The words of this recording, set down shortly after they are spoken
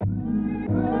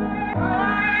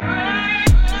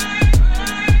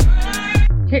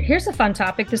Here's a fun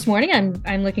topic this morning.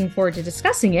 I'm looking forward to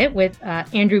discussing it with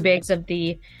Andrew Biggs of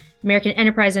the American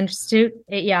Enterprise Institute,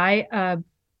 AEI.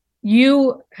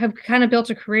 You have kind of built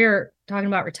a career talking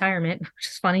about retirement, which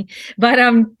is funny. But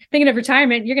thinking of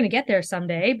retirement, you're going to get there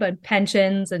someday, but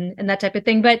pensions and that type of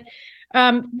thing. But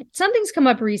something's come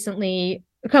up recently.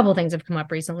 A couple of things have come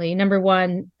up recently. Number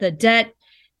one, the debt,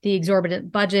 the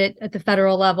exorbitant budget at the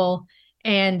federal level,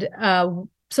 and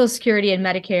Social Security and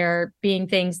Medicare being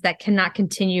things that cannot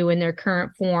continue in their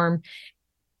current form.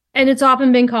 And it's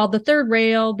often been called the third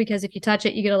rail because if you touch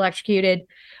it, you get electrocuted.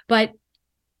 But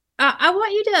I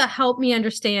want you to help me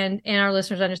understand and our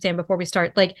listeners understand before we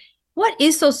start, like, what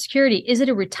is Social Security? Is it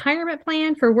a retirement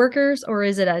plan for workers or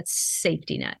is it a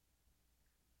safety net?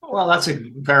 Well, that's a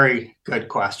very good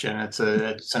question. It's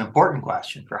an important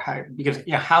question for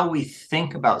how we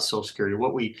think about Social Security,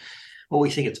 what we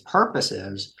think its purpose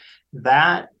is,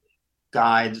 that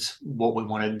guides what we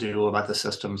want to do about the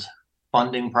system's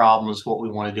funding problems, what we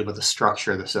want to do about the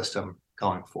structure of the system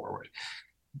going forward.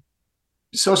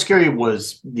 Social Security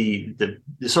was the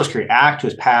Social Security Act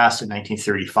was passed in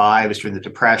 1935. It was during the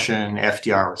Depression.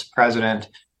 FDR was president.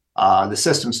 The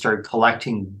system started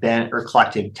collecting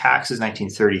taxes in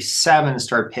 1937,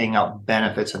 started paying out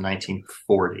benefits in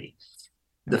 1940.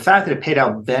 The fact that it paid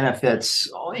out benefits,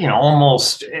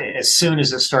 almost as soon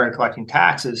as it started collecting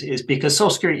taxes is because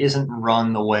Social Security isn't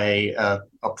run the way a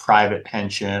private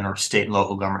pension or state and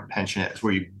local government pension is,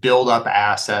 where you build up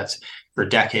assets for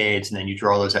decades and then you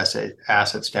draw those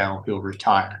assets down when people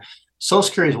retire. Social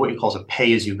Security is what you call a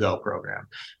pay-as-you-go program,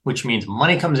 which means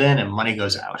money comes in and money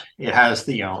goes out. It has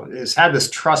it's had this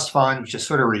trust fund, which is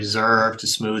sort of reserved to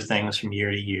smooth things from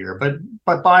year to year.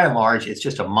 But by and large, it's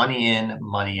just a money in,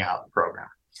 money out program.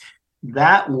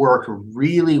 That worked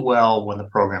really well when the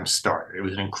program started. It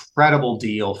was an incredible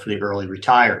deal for the early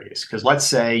retirees, because let's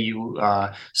say you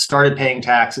started paying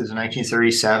taxes in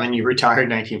 1937, you retired in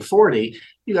 1940,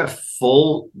 you got a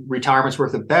full retirement's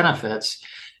worth of benefits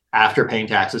after paying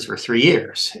taxes for 3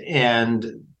 years.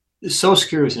 And Social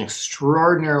Security was an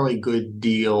extraordinarily good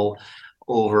deal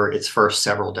over its first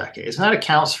several decades. And that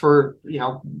accounts for,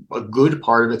 a good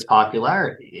part of its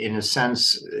popularity. In a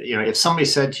sense, if somebody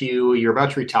said to you, you're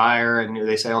about to retire, and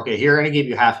they say, okay, here, I'm going to give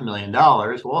you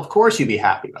 $500,000. Well, of course you'd be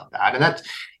happy about that. And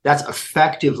that's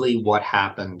effectively what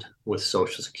happened with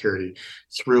Social Security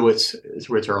through its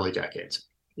early decades.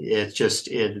 It's just,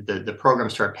 the program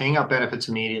started paying out benefits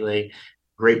immediately.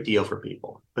 Great deal for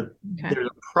people. But There's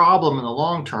a problem in the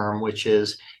long term, which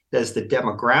is, as the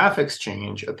demographics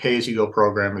change, a pay-as-you-go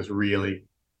program is really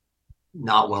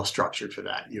not well structured for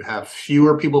that. You have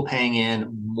fewer people paying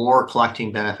in, more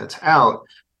collecting benefits out.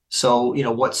 So,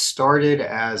 what started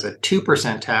as a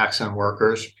 2% tax on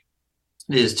workers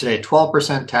is today a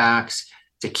 12% tax.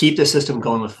 To keep the system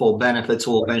going with full benefits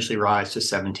will eventually rise to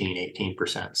 17,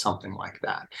 18%, something like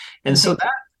that. And so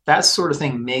that sort of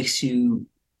thing makes you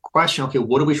question, okay,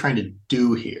 what are we trying to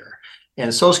do here?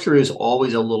 And Social Security is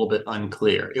always a little bit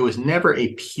unclear. It was never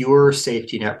a pure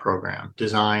safety net program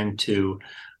designed to,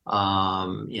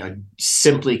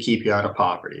 simply keep you out of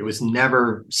poverty. It was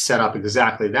never set up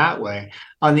exactly that way.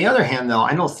 On the other hand, though,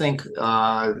 I don't think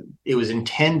it was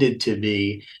intended to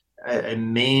be a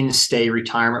mainstay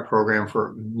retirement program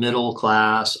for middle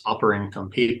class, upper income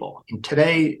people. And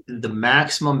today, the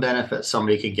maximum benefit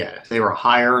somebody could get, if they were a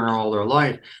high earner all their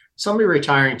life, somebody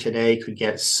retiring today could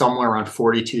get somewhere around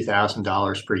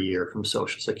 $42,000 per year from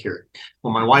Social Security.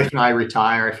 When my wife and I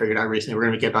retire, I figured out recently we're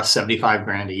going to get about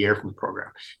 $75,000 a year from the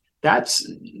program.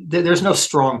 There's no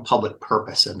strong public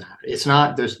purpose in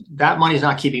that. That money's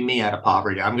not keeping me out of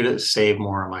poverty. I'm going to save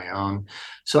more on my own.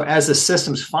 So as the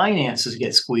system's finances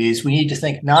get squeezed, we need to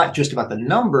think not just about the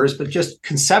numbers, but just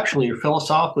conceptually or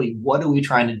philosophically, what are we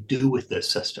trying to do with this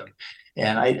system?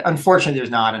 And unfortunately,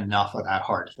 there's not enough of that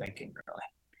hard thinking, really.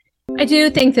 I do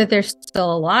think that there's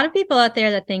still a lot of people out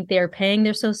there that think they're paying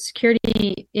their Social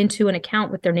Security into an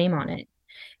account with their name on it.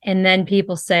 And then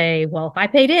people say, well, if I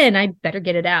paid in, I better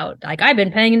get it out. Like, I've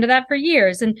been paying into that for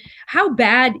years. And how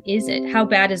bad is it? How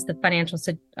bad is the financial?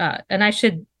 And I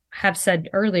should have said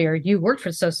earlier, you worked for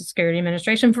the Social Security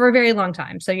Administration for a very long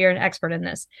time. So you're an expert in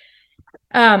this.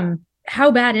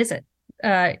 How bad is it?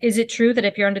 Is it true that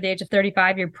if you're under the age of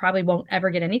 35, you probably won't ever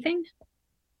get anything?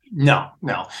 No.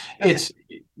 Okay. It's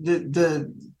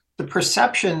the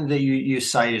perception that you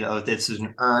cited of this is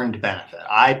an earned benefit.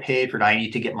 I paid for it, I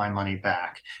need to get my money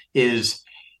back, is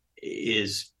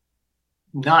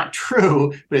not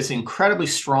true, but it's incredibly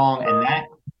strong, and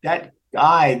that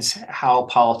guides how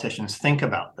politicians think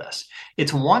about this.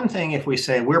 It's one thing if we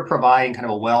say we're providing kind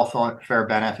of a welfare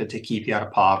benefit to keep you out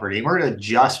of poverty, and we're going to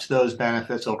adjust those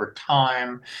benefits over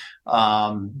time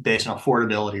based on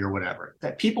affordability or whatever.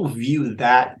 That people view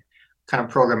that kind of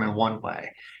program in one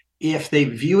way. If they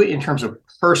view it in terms of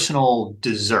personal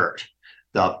desert,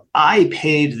 I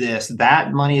paid this,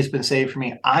 that money has been saved for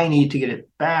me, I need to get it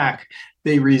back,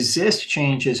 they resist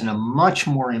changes in a much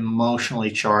more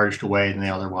emotionally charged way than they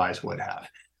otherwise would have.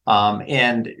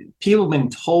 And people have been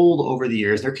told over the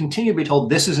years, they're continuing to be told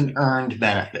this is an earned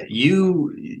benefit.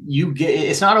 You get,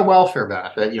 it's not a welfare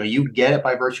benefit. You get it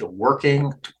by virtue of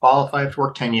working to qualify to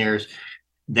work 10 years.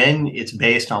 Then it's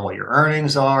based on what your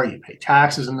earnings are. You pay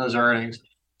taxes in those earnings.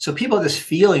 So people have this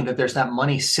feeling that there's that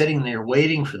money sitting there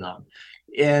waiting for them.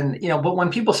 And, but when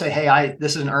people say, hey,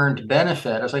 this is an earned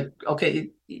benefit, I was like, okay,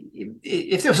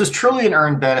 if this was truly an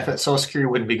earned benefit, Social Security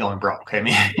wouldn't be going broke. I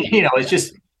mean, it's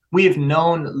just, we have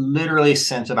known literally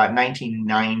since about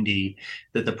 1990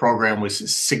 that the program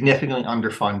was significantly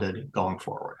underfunded going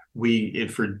forward.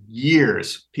 For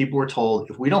years, people were told,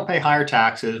 if we don't pay higher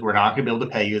taxes, we're not going to be able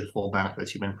to pay you the full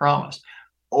benefits you've been promised.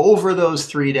 Over those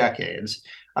 3 decades,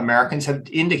 Americans have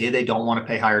indicated they don't want to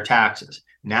pay higher taxes.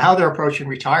 Now they're approaching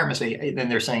retirement,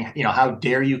 and they're saying, how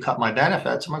dare you cut my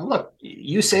benefits? I'm like, look,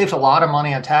 you saved a lot of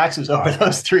money on taxes over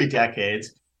those 3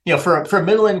 decades. For a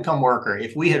middle income worker,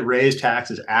 if we had raised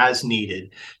taxes as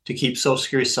needed to keep Social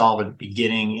Security solvent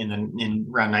beginning in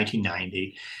around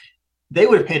 1990, they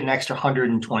would have paid an extra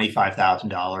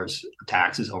 $125,000 of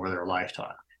taxes over their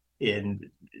lifetime.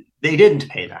 And they didn't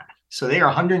pay that. So they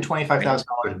are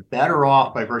 $125,000 better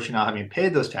off by virtue of not having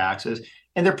paid those taxes,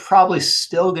 and they're probably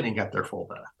still going to get their full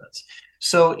benefits.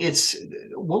 So it's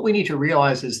what we need to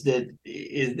realize is that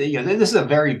this is a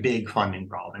very big funding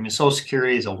problem. I mean, Social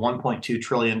Security is a $1.2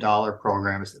 trillion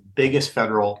program. It's the biggest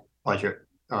federal budget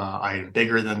item,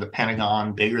 bigger than the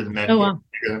Pentagon, bigger than Medicare, Oh, wow.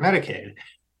 bigger than Medicaid.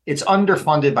 It's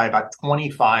underfunded by about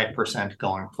 25%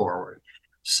 going forward.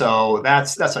 So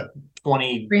that's a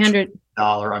 $300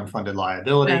 unfunded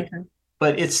liability. Okay.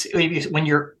 But it's when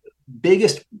your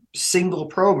biggest single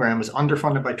program is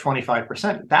underfunded by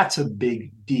 25%, that's a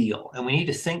big deal. And we need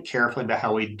to think carefully about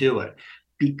how we do it.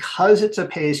 Because it's a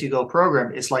pay-as-you-go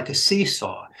program, it's like a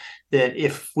seesaw, that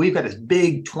if we've got this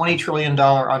big $20 trillion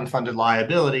unfunded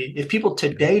liability, if people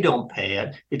today don't pay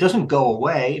it, it doesn't go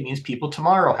away. It means people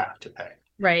tomorrow have to pay.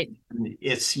 Right.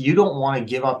 You don't want to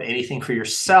give up anything for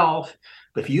yourself,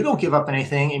 but if you don't give up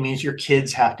anything, it means your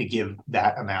kids have to give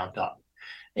that amount up.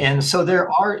 And so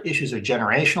there are issues of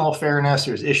generational fairness.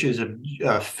 There's issues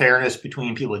of fairness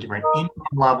between people at different income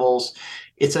levels.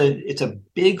 It's a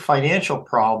big financial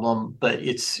problem, but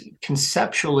it's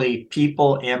conceptually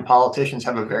people and politicians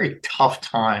have a very tough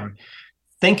time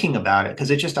thinking about it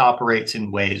because it just operates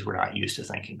in ways we're not used to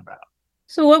thinking about.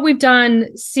 So what we've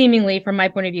done, seemingly from my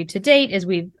point of view to date, is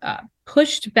we've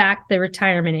pushed back the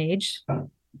retirement age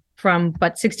from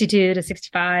 62 to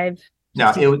 65.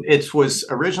 Now, it was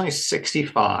originally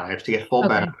 65 to get full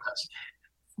benefits.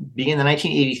 Beginning the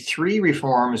 1983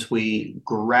 reforms, we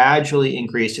gradually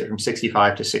increased it from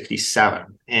 65 to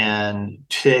 67. And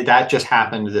that just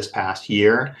happened this past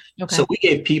year. Okay. So we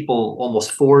gave people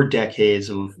almost 4 decades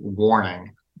of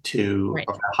warning to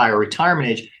a higher retirement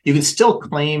age. You can still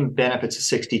claim benefits at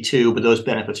 62, but those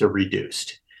benefits are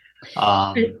reduced.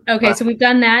 So we've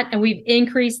done that, and we've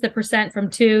increased the percent from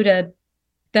 2 to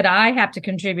that I have to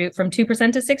contribute from 2% to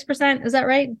 6%. Is that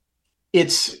right? It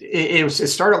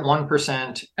started at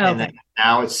 1%, and then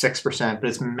now it's 6%, but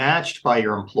it's matched by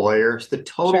your employers. The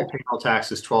total payroll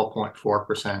tax is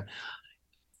 12.4%.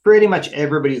 Pretty much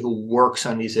everybody who works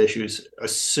on these issues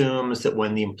assumes that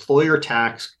when the employer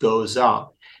tax goes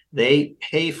up, they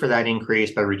pay for that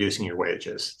increase by reducing your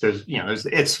wages.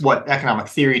 It's what economic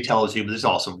theory tells you, but there's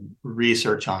also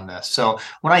research on this. So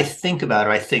when I think about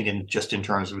it, I think in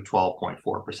terms of a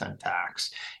 12.4%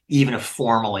 tax, even if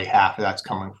formally half of that's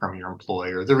coming from your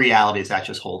employer. The reality is that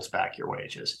just holds back your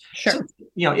wages. Sure. So,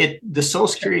 the Social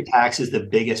Security tax is the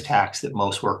biggest tax that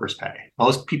most workers pay.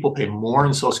 Most people pay more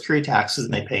in Social Security taxes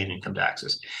than they pay in income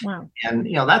taxes. Wow. And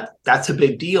that's a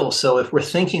big deal. So if we're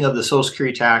thinking of the Social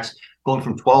Security tax going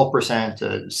from 12% to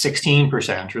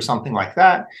 16% or something like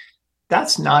that,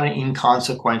 that's not an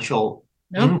inconsequential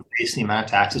increase in the amount of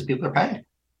taxes people are paying.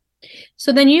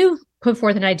 So then you put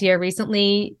forth an idea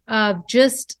recently of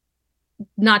just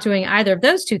not doing either of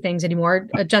those two things anymore,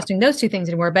 adjusting those two things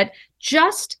anymore, but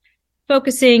just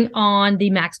focusing on the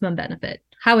maximum benefit.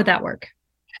 How would that work?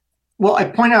 Well, I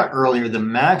pointed out earlier, the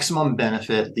maximum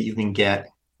benefit that you can get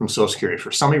from Social Security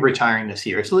for somebody retiring this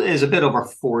year is a bit over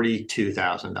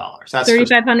 $42,000. That's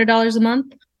 $3,500 a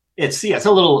month? it's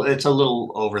a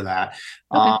little over that.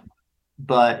 Okay.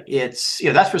 But it's,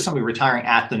 that's for somebody retiring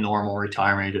at the normal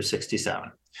retirement age of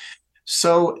 67.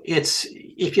 So it's,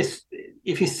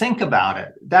 if you think about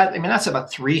it, that's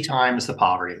about 3 times the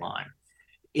poverty line.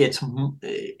 It's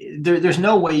there's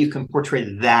no way you can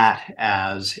portray that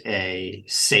as a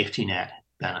safety net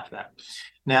benefit.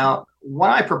 Now,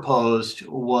 what I proposed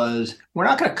was, we're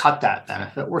not going to cut that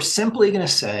benefit. We're simply going to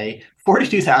say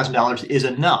 $42,000 is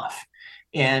enough.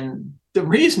 And the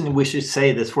reason we should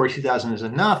say this 42,000 is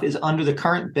enough is, under the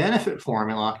current benefit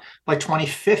formula, by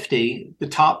 2050, the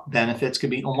top benefits could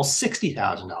be almost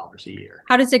 $60,000 a year.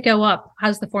 How does it go up? How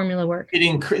does the formula work?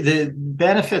 The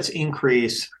benefits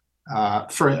increase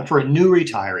for a new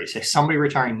retiree, say somebody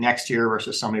retiring next year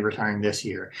versus somebody retiring this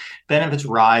year. Benefits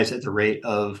rise at the rate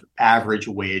of average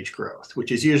wage growth,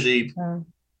 which is usually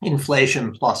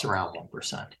inflation plus around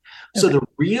 1%. So the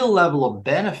real level of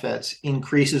benefits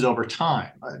increases over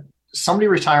time. Somebody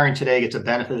retiring today gets a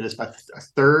benefit that's about a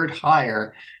third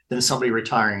higher than somebody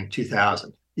retiring in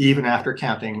 2000, even after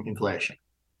counting inflation.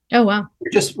 Oh, wow.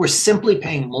 We're simply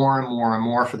paying more and more and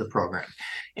more for the program.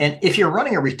 And if you're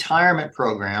running a retirement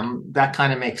program, that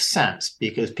kind of makes sense,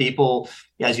 because people,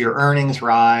 as your earnings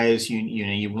rise,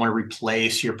 you want to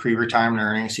replace your pre-retirement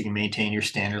earnings so you can maintain your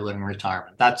standard living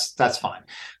retirement. That's fine.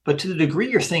 But to the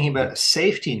degree you're thinking about a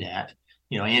safety net,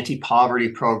 anti-poverty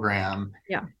program,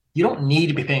 you don't need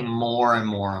to be paying more and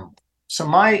more and more. So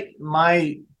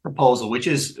my proposal, which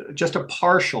is just a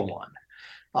partial one,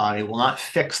 it will not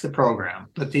fix the program,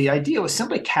 but the idea was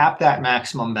simply cap that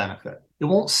maximum benefit. It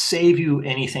won't save you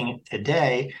anything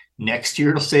today. Next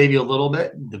year, it'll save you a little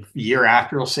bit. The year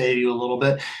after, it'll save you a little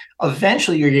bit.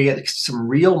 Eventually, you're going to get some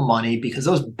real money, because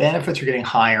those benefits are getting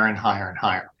higher and higher and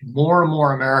higher. More and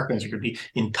more Americans are going to be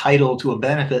entitled to a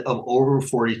benefit of over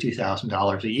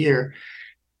 $42,000 a year.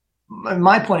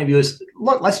 My point of view is,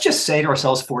 look, let's just say to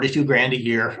ourselves, 42 grand a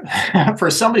year for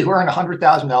somebody who earned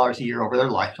 $100,000 a year over their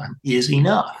lifetime is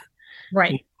enough.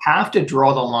 Right. You have to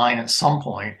draw the line at some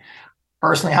point.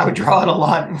 Personally, I would draw it a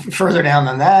lot further down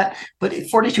than that, but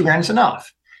 42 grand is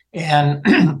enough.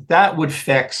 And that would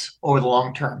fix, over the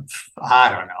long term, I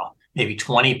don't know, maybe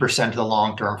 20% of the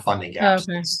long-term funding gaps.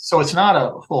 Okay. So it's not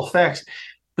a full fix.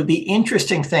 But the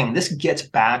interesting thing, this gets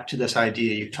back to this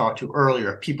idea you talked to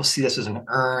earlier. People see this as an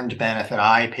earned benefit.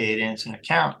 I paid in, it's an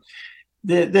account.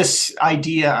 This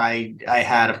idea I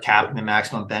had of capping the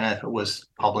maximum benefit was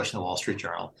published in the Wall Street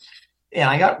Journal. And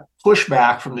I got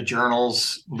pushback from the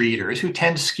journal's readers, who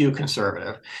tend to skew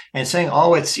conservative, and saying,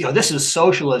 oh, it's, this is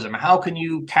socialism. How can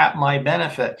you cap my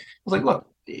benefit? I was like, look,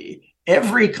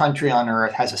 every country on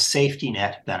earth has a safety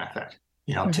net benefit,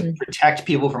 to protect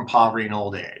people from poverty and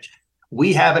old age.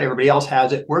 We have it, everybody else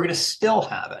has it, we're going to still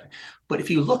have it. But if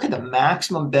you look at the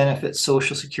maximum benefit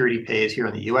Social Security pays here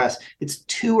in the US, it's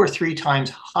 2 or 3 times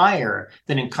higher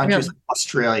than in countries like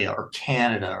Australia or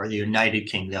Canada or the United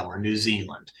Kingdom or New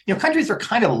Zealand. Countries are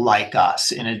kind of like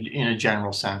us in a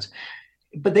general sense,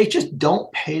 but they just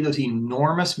don't pay those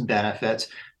enormous benefits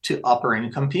to upper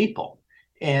income people.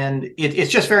 And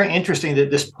it's just very interesting that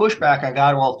this pushback I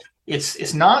got, well,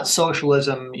 it's not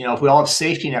socialism, if we all have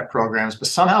safety net programs, but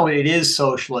somehow it is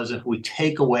socialism if we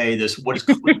take away this, what is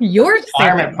your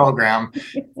retirement program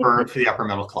for the upper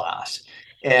middle class.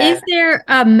 And is there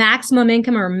a maximum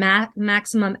income or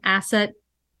maximum asset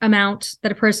amount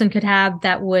that a person could have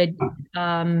that would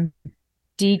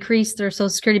decrease their Social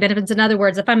Security benefits? In other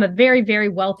words, if I'm a very, very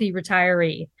wealthy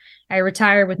retiree, I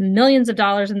retire with millions of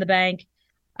dollars in the bank,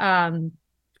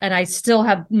 and I still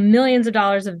have millions of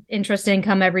dollars of interest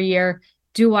income every year,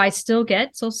 do I still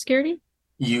get Social Security?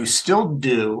 You still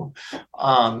do.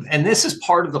 And this is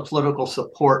part of the political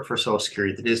support for Social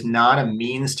Security. That is not a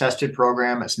means-tested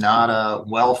program. It's not a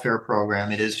welfare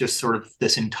program. It is just sort of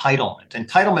this entitlement.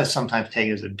 Entitlement is sometimes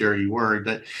taken as a dirty word,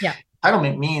 but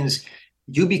entitlement means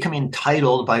you become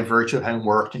entitled by virtue of having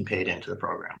worked and paid into the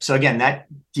program. So again, that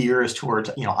gears towards,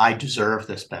 I deserve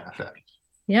this benefit.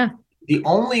 Yeah. The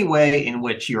only way in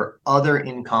which your other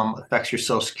income affects your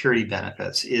Social Security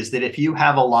benefits is that if you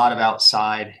have a lot of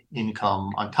outside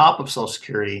income on top of Social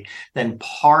Security, then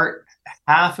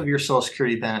half of your Social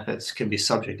Security benefits can be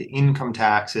subject to income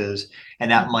taxes,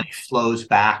 and that money flows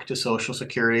back to Social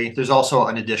Security. There's also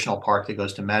an additional part that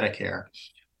goes to Medicare,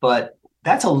 but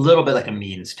that's a little bit like a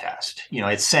means test.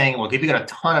 It's saying, well, if you got a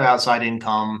ton of outside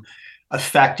income,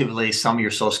 effectively some of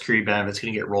your Social Security benefits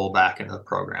going to get rolled back into the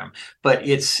program, but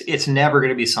it's never going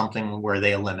to be something where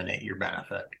they eliminate your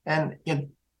benefit. And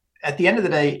at the end of the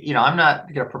day, I'm not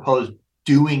going to propose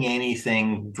doing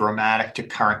anything dramatic to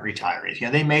current retirees.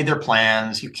 They made their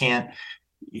plans. You can't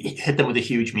hit them with a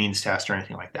huge means test or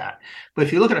anything like that. But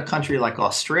if you look at a country like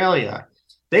Australia,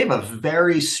 they have a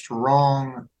very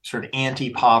strong sort of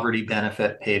anti-poverty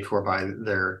benefit paid for by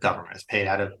their government. It's paid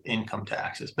out of income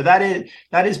taxes, but that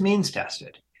is means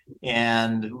tested.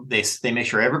 And they make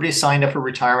sure everybody's signed up for a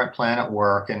retirement plan at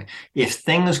work. And if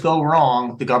things go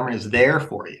wrong, the government is there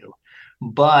for you.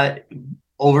 But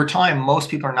over time, most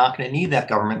people are not going to need that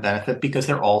government benefit because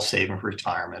they're all saving for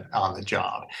retirement on the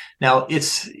job. Now,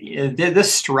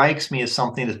 this strikes me as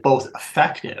something that's both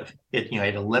effective. It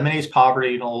eliminates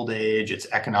poverty in old age. It's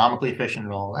economically efficient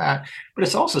and all that, but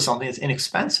it's also something that's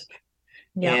inexpensive.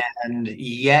 Yeah. And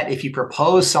yet, if you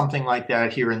propose something like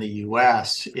that here in the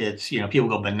U.S., it's, people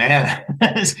go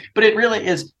bananas. But it really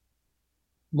is.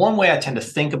 One way I tend to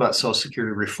think about Social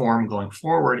Security reform going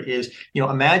forward is,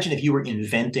 imagine if you were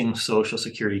inventing Social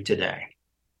Security today.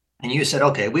 And you said,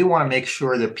 okay, we want to make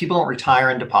sure that people don't retire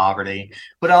into poverty,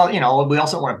 but, we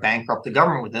also want to bankrupt the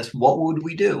government with this. What would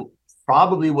we do?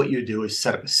 Probably what you do is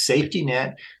set up a safety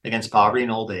net against poverty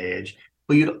and old age.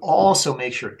 But you'd also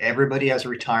make sure everybody has a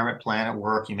retirement plan at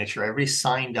work. You make sure everybody's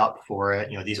signed up for it.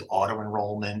 These auto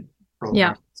enrollment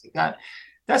programs, like that.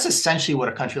 That's essentially what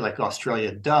a country like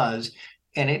Australia does,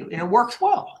 and it works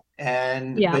well.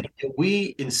 But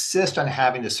we insist on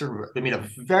having this a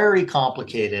very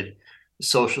complicated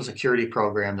Social Security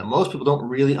program that most people don't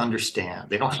really understand.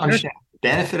 They don't understand how the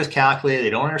benefit is calculated.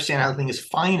 They don't understand how the thing is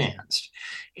financed.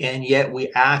 And yet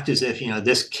we act as if,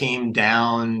 this came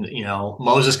down,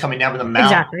 Moses coming down from the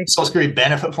mountain, exactly. Social Security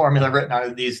benefit formula written out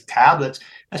of these tablets.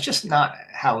 That's just not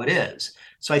how it is.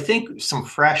 So I think some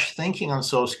fresh thinking on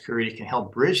Social Security can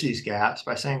help bridge these gaps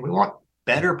by saying we want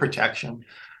better protection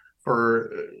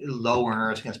for low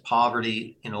earners against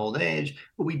poverty in old age,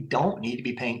 but we don't need to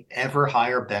be paying ever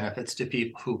higher benefits to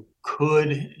people who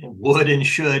could, would, and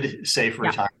should save for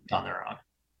retirement on their own.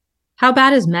 How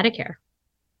bad is Medicare?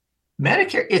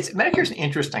 Medicare's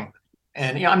interesting,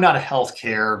 and I'm not a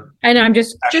healthcare. I know. I'm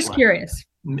just curious.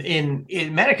 In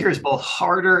Medicare is both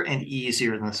harder and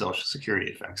easier than the Social Security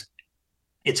effects.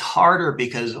 It's harder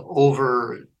because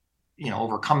over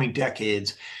coming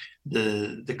decades,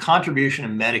 the contribution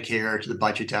of Medicare to the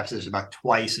budget deficit is about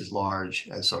twice as large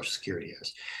as Social Security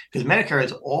is, because Medicare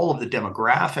has all of the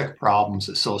demographic problems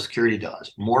that Social Security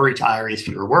does: more retirees,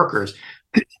 fewer workers.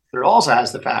 But it also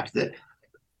has the fact that,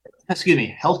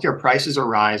 healthcare prices are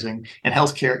rising, and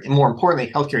healthcare, and more importantly,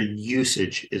 healthcare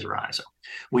usage is rising.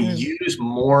 We use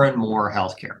more and more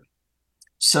healthcare.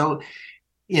 So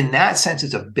in that sense,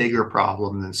 it's a bigger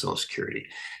problem than Social Security.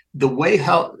 The way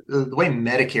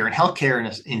Medicare and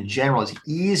healthcare in general is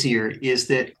easier is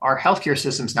that our healthcare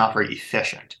system is not very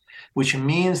efficient, which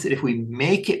means that if we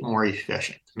make it more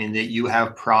efficient, that you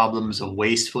have problems of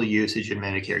wasteful usage in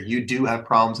Medicare, you do have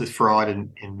problems with fraud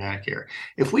in Medicare.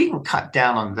 If we can cut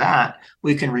down on that,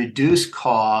 we can reduce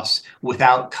costs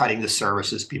without cutting the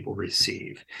services people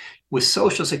receive. With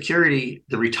Social Security,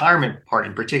 the retirement part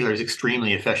in particular is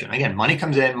extremely efficient. Again, money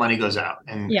comes in, money goes out.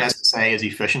 And SSA is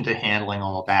efficient at handling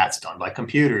all of that. It's done by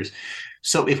computers.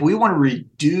 So if we want to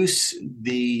reduce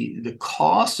the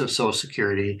cost of Social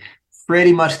Security,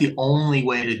 pretty much the only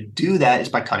way to do that is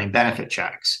by cutting benefit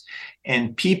checks.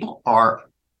 And people are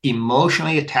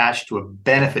emotionally attached to a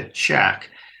benefit check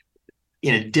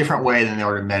in a different way than they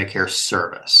are to Medicare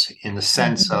service, in the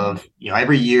sense of,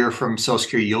 every year from Social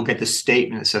Security, you'll get the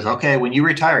statement that says, okay, when you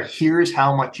retire, here's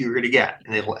how much you're going to get.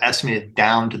 And they will estimate it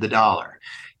down to the dollar.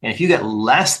 And if you get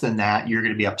less than that, you're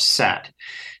going to be upset.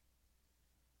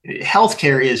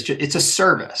 Healthcare it's a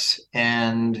service.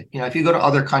 And, if you go to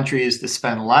other countries that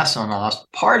spend less on us,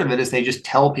 part of it is they just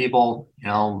tell people,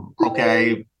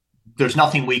 okay, there's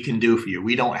nothing we can do for you.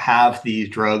 We don't have these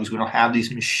drugs. We don't have these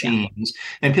machines.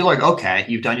 And people are like, okay,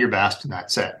 you've done your best, and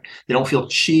that's it. They don't feel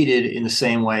cheated in the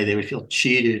same way they would feel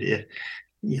cheated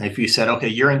if you said, okay,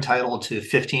 you're entitled to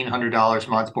 $1,500 a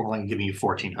month, but we're only giving you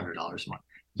 $1,400 a month.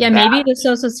 Yeah, maybe the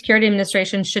Social Security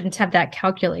Administration shouldn't have that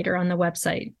calculator on the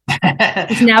website.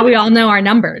 Because now we all know our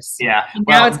numbers. Yeah.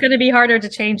 Now it's going to be harder to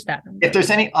change that number. If there's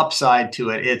any upside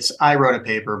to it, I wrote a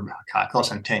paper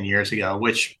close on 10 years ago,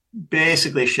 which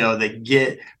basically showed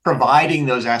that providing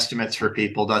those estimates for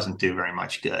people doesn't do very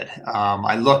much good.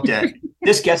 I looked at,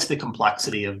 this gets the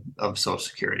complexity of Social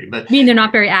Security. But you mean they're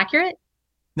not very accurate?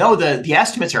 No, the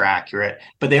estimates are accurate,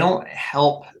 but they don't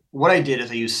help. What I did is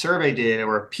I used survey data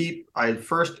where I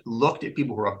first looked at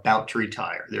people who were about to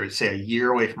retire. They would say a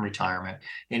year away from retirement.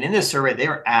 And in this survey, they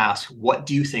were asked, what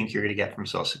do you think you're going to get from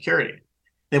Social Security?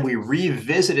 Then we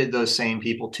revisited those same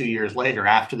people 2 years later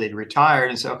after they'd retired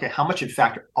and said, okay, how much in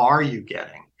fact are you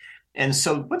getting? And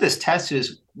so what this test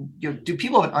is, do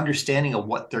people have an understanding of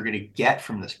what they're going to get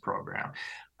from this program?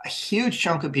 A huge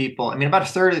chunk of people, about a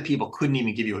third of the people couldn't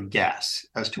even give you a guess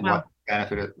as to what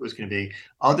benefit was going to be.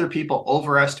 Other people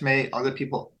overestimate, other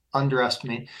people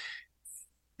underestimate.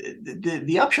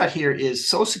 The upshot here is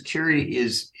Social Security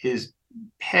is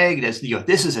pegged as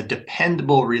this is a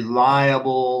dependable,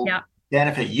 reliable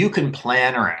benefit you can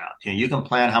plan around. You can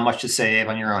plan how much to save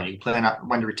on your own. You can plan out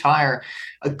when to retire.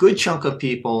 A good chunk of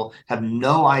people have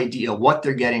no idea what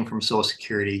they're getting from Social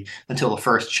Security until the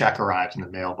first check arrives in the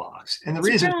mailbox. And the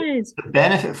reason the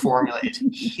benefit formula is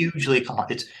hugely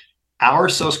it's our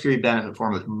Social Security benefit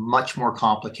formula is much more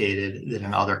complicated than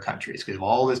in other countries because of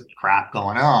all this crap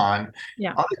going on.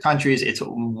 Other countries, it's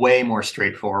way more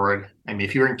straightforward. I mean,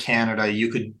 if you're in Canada, you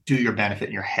could do your benefit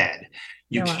in your head.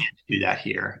 You can't do that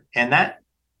here. And that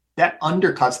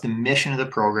undercuts the mission of the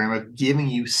program of giving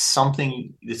you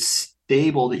something that's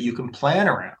stable that you can plan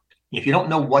around. If you don't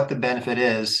know what the benefit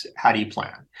is, how do you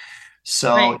plan?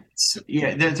 So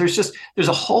there's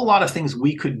a whole lot of things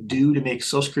we could do to make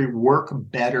Social Security work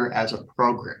better as a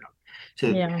program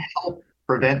to help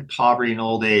prevent poverty in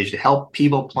old age, to help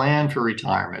people plan for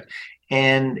retirement.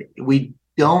 And we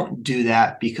don't do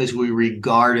that because we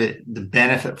regard the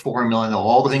benefit formula and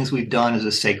all the things we've done as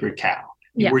a sacred cow.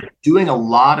 We're doing a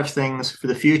lot of things for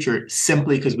the future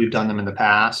simply because we've done them in the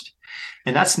past.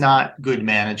 And that's not good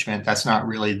management. That's not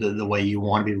really the way you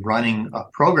want to be running a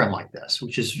program like this,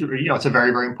 which is, it's a very,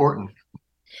 very important.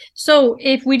 So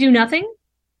if we do nothing,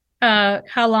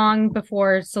 how long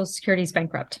before Social Security is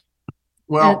bankrupt?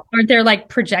 Well, aren't there like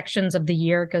projections of the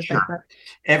year it goes bankrupt?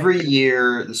 Every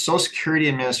year, the Social Security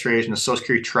Administration, the Social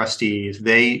Security trustees,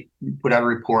 they put out a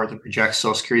report that projects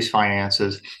Social Security's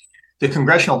finances. The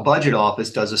Congressional Budget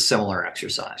Office does a similar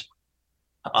exercise.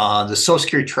 The Social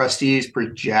Security trustees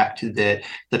project that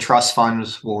the trust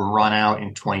funds will run out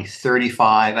in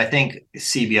 2035. I think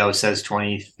CBO says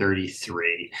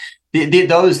 2033.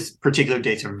 Those particular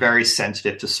dates are very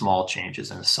sensitive to small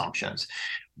changes and assumptions.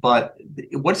 But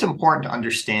what's important to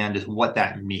understand is what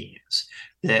that means.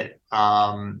 That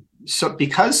so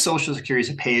because Social Security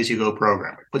is a pay-as-you-go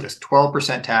program, we put this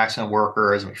 12% tax on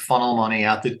workers and we funnel money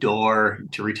out the door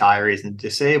to retirees and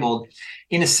disabled.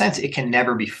 In a sense, it can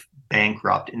never be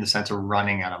bankrupt in the sense of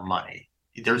running out of money.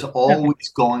 There's always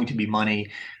going to be money.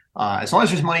 As long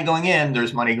as there's money going in,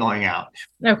 there's money going out.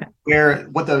 Where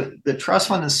what the trust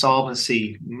fund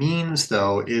insolvency means,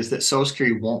 though, is that Social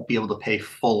Security won't be able to pay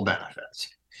full benefits.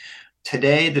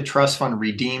 Today, the trust fund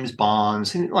redeems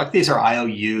bonds. And like these are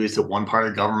IOUs that one part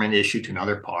of the government issued to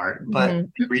another part, but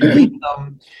redeem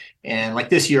them. And like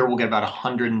this year, we'll get about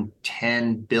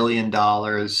 $110 billion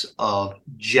of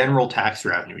general tax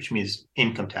revenue, which means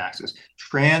income taxes,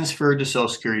 transferred to Social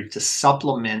Security to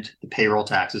supplement the payroll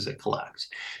taxes it collects.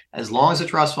 As long as the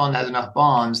trust fund has enough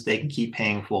bonds, they can keep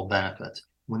paying full benefits.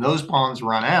 When those bonds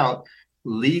run out,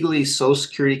 legally, Social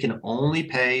Security can only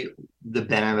pay the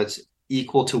benefits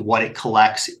equal to what it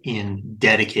collects in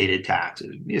dedicated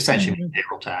taxes, essentially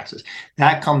payroll taxes.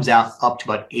 That comes out up to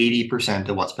about 80%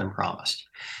 of what's been promised.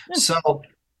 So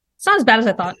it's not as bad as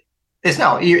I thought.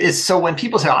 It's so when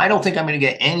people say, I don't think I'm going to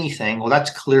get anything, well,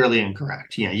 that's clearly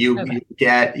incorrect. You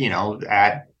get,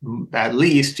 at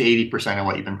least 80% of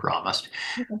what you've been promised.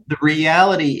 The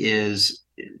reality is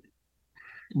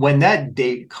when that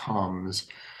date comes,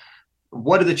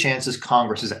 what are the chances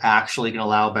Congress is actually going to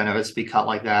allow benefits to be cut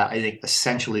like that? I think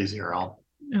essentially zero.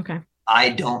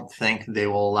 I don't think they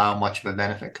will allow much of a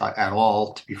benefit cut at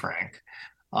all, to be frank.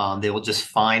 They will just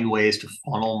find ways to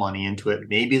funnel money into it.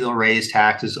 Maybe they'll raise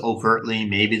taxes overtly.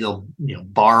 Maybe they'll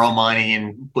borrow money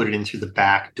and put it in through the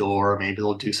back door. Maybe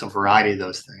they'll do some variety of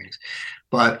those things.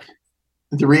 But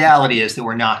the reality is that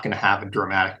we're not going to have a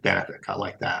dramatic benefit cut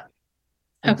like that.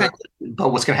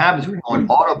 But what's going to happen is we're going to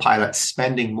go on autopilot,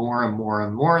 spending more and more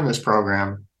and more in this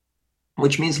program,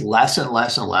 which means less and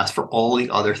less and less for all the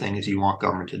other things you want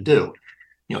government to do.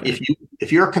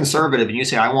 If you're a conservative and you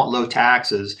say, I want low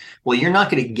taxes, well, you're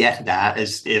not going to get that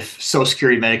as if Social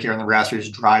Security, Medicare, and the rest are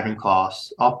just driving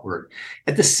costs upward.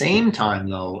 At the same time,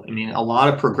 though, a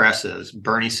lot of progressives,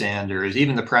 Bernie Sanders,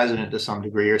 even the president to some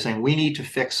degree, are saying we need to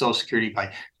fix Social Security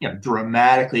by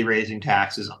dramatically raising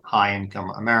taxes on high-income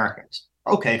Americans.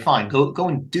 Okay, fine, go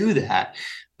and do that.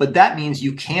 But that means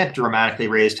you can't dramatically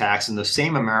raise taxes on the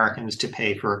same Americans to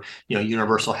pay for,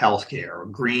 universal health care or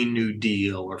Green New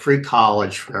Deal or free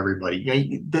college for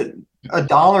everybody. A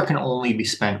dollar can only be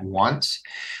spent once.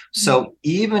 So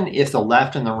even if the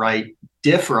left and the right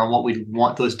differ on what we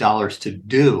want those dollars to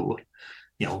do,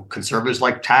 conservatives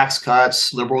like tax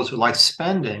cuts, liberals who like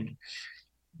spending,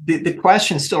 the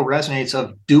question still resonates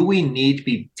of, do we need to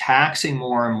be taxing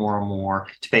more and more and more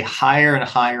to pay higher and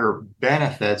higher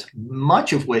benefits,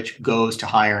 much of which goes to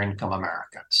higher income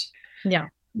Americans? Yeah.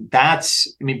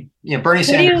 Bernie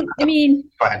Sanders.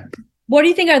 Go ahead. What do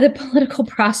you think are the political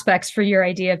prospects for your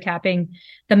idea of capping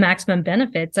the maximum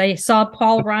benefits? I saw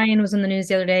Paul Ryan was in the news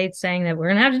the other day saying that we're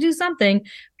going to have to do something,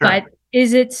 but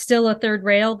is it still a third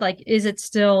rail? Like, is it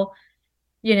still,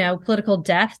 political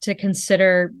death to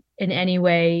consider in any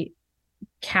way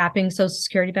capping Social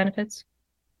Security benefits?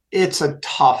 It's a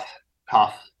tough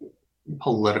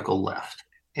political lift.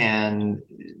 And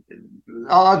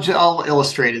I'll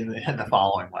illustrate it in the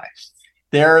following way.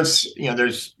 There's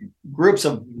groups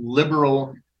of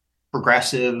liberal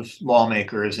progressive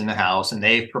lawmakers in the House, and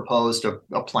they've proposed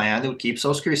a plan that would keep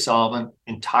Social Security solvent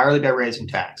entirely by raising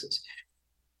taxes.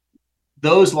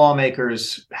 Those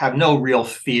lawmakers have no real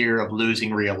fear of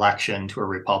losing re-election to a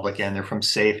Republican. They're from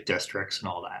safe districts and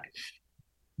all that.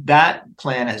 That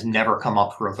plan has never come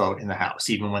up for a vote in the House,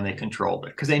 even when they controlled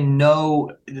it, because they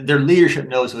know their leadership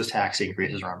knows those tax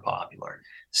increases are unpopular.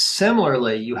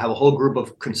 Similarly, you have a whole group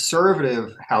of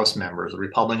conservative House members, the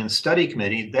Republican Study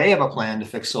Committee. They have a plan to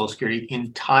fix Social Security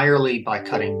entirely by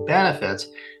cutting benefits.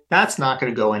 That's not going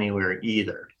to go anywhere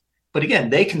either. But again,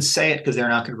 they can say it because they're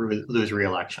not going to lose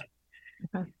re-election.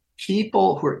 Okay.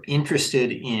 People who are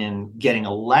interested in getting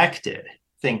elected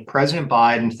think President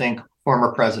Biden, think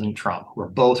former President Trump, who are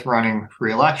both running for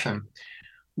re-election.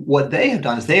 What they have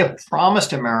done is they have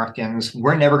promised Americans,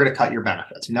 we're never going to cut your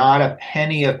benefits, not a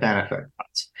penny of benefit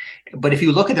cuts. But if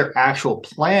you look at their actual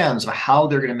plans of how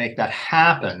they're going to make that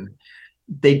happen,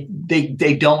 they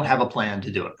don't have a plan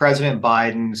to do it. President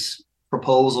Biden's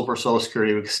proposal for Social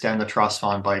Security to extend the trust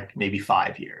fund by maybe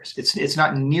 5 years. It's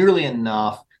not nearly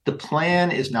enough. The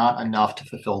plan is not enough to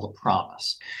fulfill the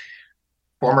promise.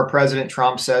 Former President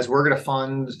Trump says we're going to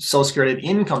fund Social Security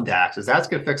income taxes. That's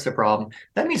going to fix the problem.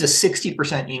 That means a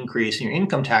 60% increase in your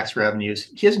income tax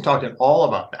revenues. He hasn't talked at all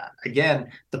about that.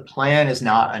 Again, the plan is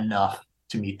not enough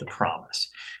to meet the promise.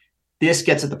 This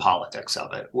gets at the politics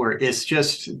of it, where it's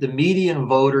just the median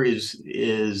voter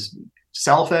is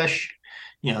selfish.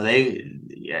 They,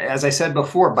 as I said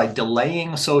before, by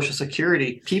delaying Social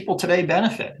Security, people today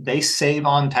benefit. They save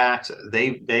on taxes.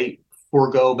 They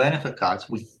forego benefit cuts.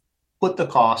 We put the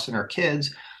cost in our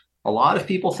kids. A lot of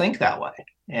people think that way.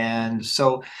 And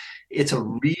so it's a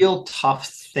real tough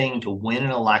thing to win an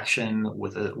election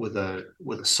with a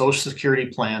Social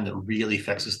Security plan that really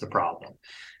fixes the problem.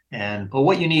 But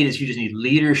what you need is you just need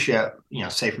leadership,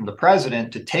 say from the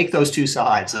president, to take those two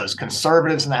sides, those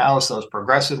conservatives in the House, those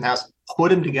progressives in the House, put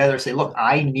them together, say, look,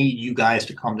 I need you guys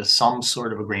to come to some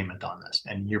sort of agreement on this.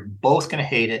 And you're both going to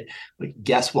hate it, but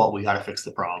guess what? We got to fix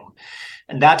the problem.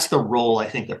 And that's the role I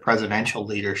think that presidential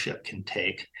leadership can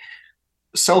take.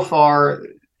 So far,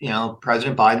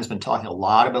 President Biden's been talking a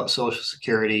lot about Social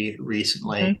Security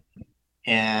recently.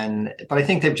 But I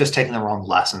think they've just taken the wrong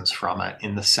lessons from it,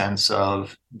 in the sense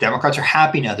of Democrats are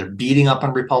happy now. They're beating up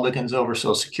on Republicans over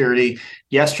Social Security.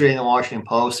 Yesterday in the Washington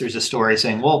Post, there's a story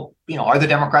saying, well, are the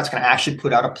Democrats going to actually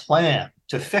put out a plan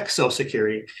to fix Social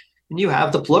Security? And you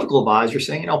have the political advisor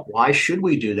saying, why should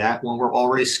we do that when we're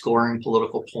already scoring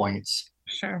political points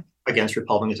against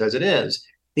Republicans as it is?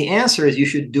 The answer is you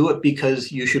should do it because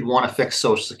you should want to fix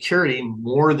Social Security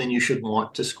more than you should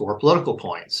want to score political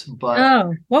points. But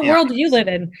what world do you live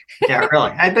in? Yeah,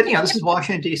 really. But this is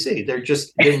Washington, D.C.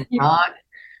 They're not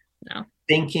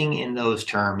thinking in those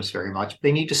terms very much.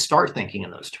 They need to start thinking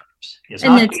in those terms. It's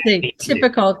the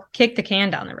typical kick the can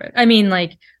down the road. I mean,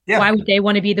 why would they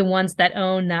want to be the ones that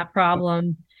own that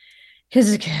problem?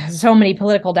 Because so many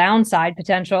political downside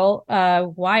potential.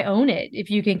 Why own it if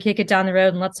you can kick it down the road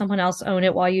and let someone else own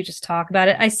it while you just talk about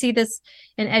it? I see this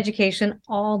in education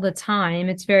all the time.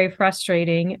 It's very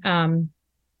frustrating.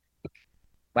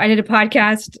 I did a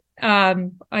podcast.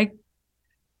 I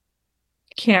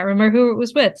can't remember who it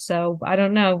was with, so I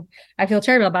don't know. I feel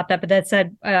terrible about that, but that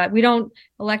said, we don't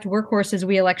elect workhorses,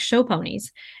 we elect show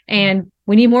ponies. And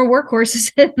we need more workhorses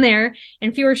in there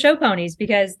and fewer show ponies,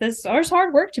 because there's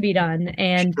hard work to be done.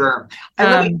 And sure.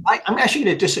 I'm actually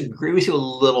going to disagree with you a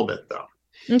little bit, though.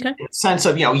 Okay. In the sense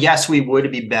of, yes, we would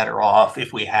be better off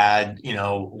if we had,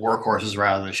 workhorses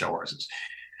rather than show horses.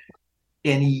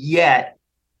 And yet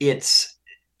it's,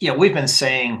 we've been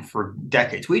saying for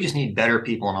decades, we just need better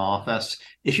people in office.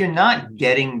 If you're not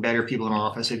getting better people in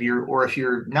office, if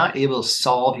you're not able to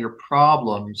solve your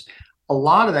problems, a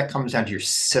lot of that comes down to your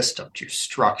system, to your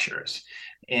structures.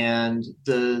 And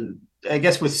I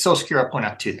guess with Social Security, I'll point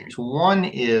out two things. One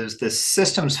is the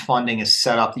system's funding is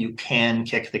set up that you can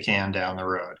kick the can down the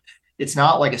road. It's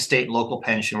not like a state and local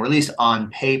pension, or at least on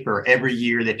paper, every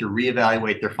year they have to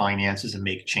reevaluate their finances and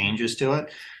make changes to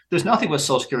it. There's nothing with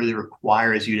Social Security that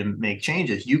requires you to make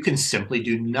changes. You can simply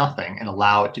do nothing and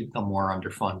allow it to become more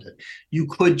underfunded. You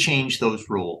could change those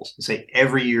rules and say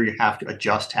every year you have to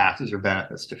adjust taxes or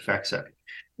benefits to fix it.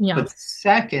 Yeah. But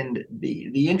second,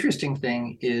 the interesting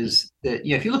thing is that,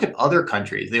 if you look at other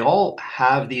countries, they all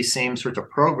have these same sorts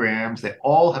of programs. They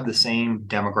all have the same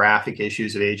demographic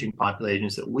issues of aging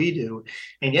populations that we do,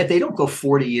 and yet they don't go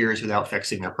 40 years without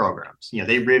fixing their programs.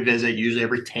 They revisit usually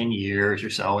every 10 years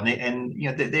or so, and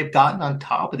they've gotten on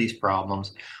top of these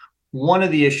problems. One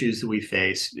of the issues that we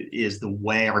face is the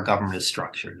way our government is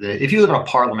structured. If you live in a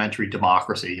parliamentary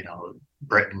democracy,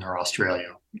 Britain or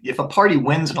Australia, if a party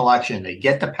wins an election, they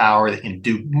get the power, they can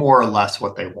do more or less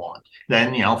what they want.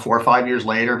 Then, 4 or 5 years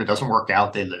later, if it doesn't work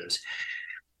out, they lose.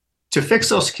 To fix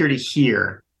Social Security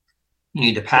here, you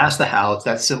need to pass the House,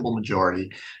 that simple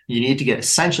majority. You need to get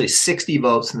essentially 60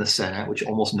 votes in the Senate, which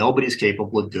almost nobody's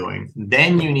capable of doing.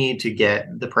 Then you need to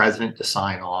get the president to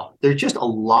sign off. There's just a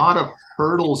lot of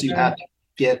hurdles you have to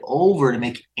get over to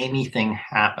make anything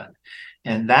happen.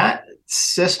 And that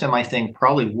system, I think,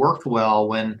 probably worked well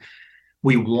when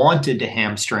we wanted to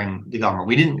hamstring the government.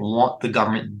 We didn't want the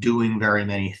government doing very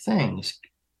many things.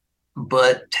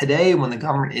 But today, when the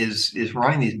government is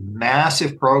running these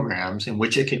massive programs in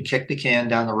which it can kick the can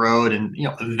down the road and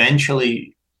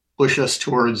eventually push us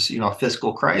towards a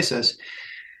fiscal crisis,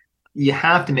 you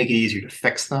have to make it easier to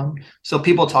fix them. So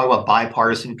people talk about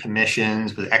bipartisan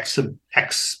commissions with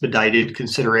expedited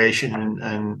consideration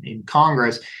in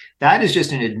Congress. That is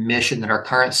just an admission that our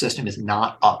current system is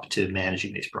not up to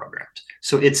managing these programs.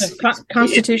 So it's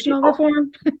constitutional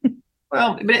reform.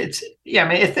 Well, but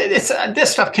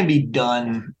this stuff can be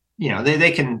done.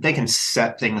 They can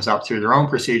set things up through their own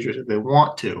procedures if they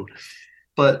want to.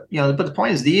 But the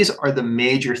point is, these are the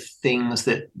major things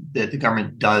that the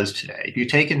government does today. If you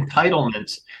take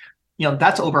entitlements,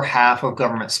 that's over half of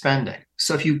government spending.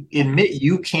 So if you admit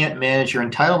you can't manage your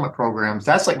entitlement programs,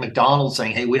 that's like McDonald's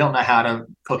saying, "Hey, we don't know how to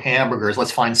cook hamburgers.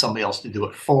 Let's find somebody else to do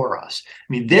it for us."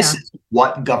 I mean, this is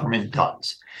what government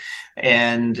does.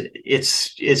 And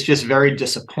it's just very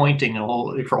disappointing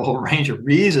for a whole range of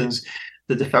reasons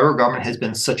that the federal government has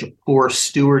been such a poor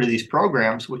steward of these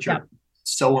programs, which are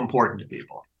so important to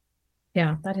people.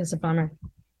 Yeah, that is a bummer.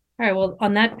 All right. Well,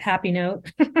 on that happy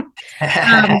note,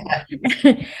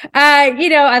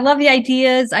 I love the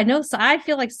ideas. I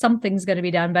feel like something's going to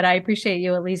be done, but I appreciate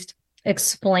you at least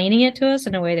explaining it to us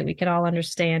in a way that we can all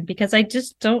understand, because I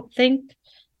just don't think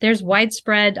there's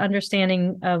widespread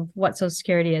understanding of what Social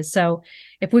Security is. So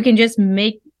if we can just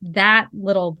make that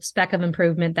little speck of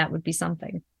improvement, that would be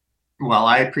something. Well,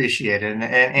 I appreciate it. And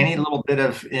any little bit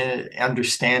of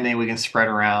understanding we can spread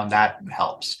around, that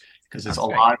helps, because it's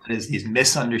lot of it is these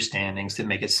misunderstandings that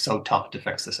make it so tough to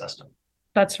fix the system.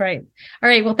 That's right. All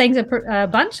right. Well, thanks a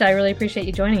bunch. I really appreciate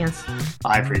you joining us.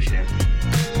 I appreciate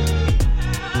it.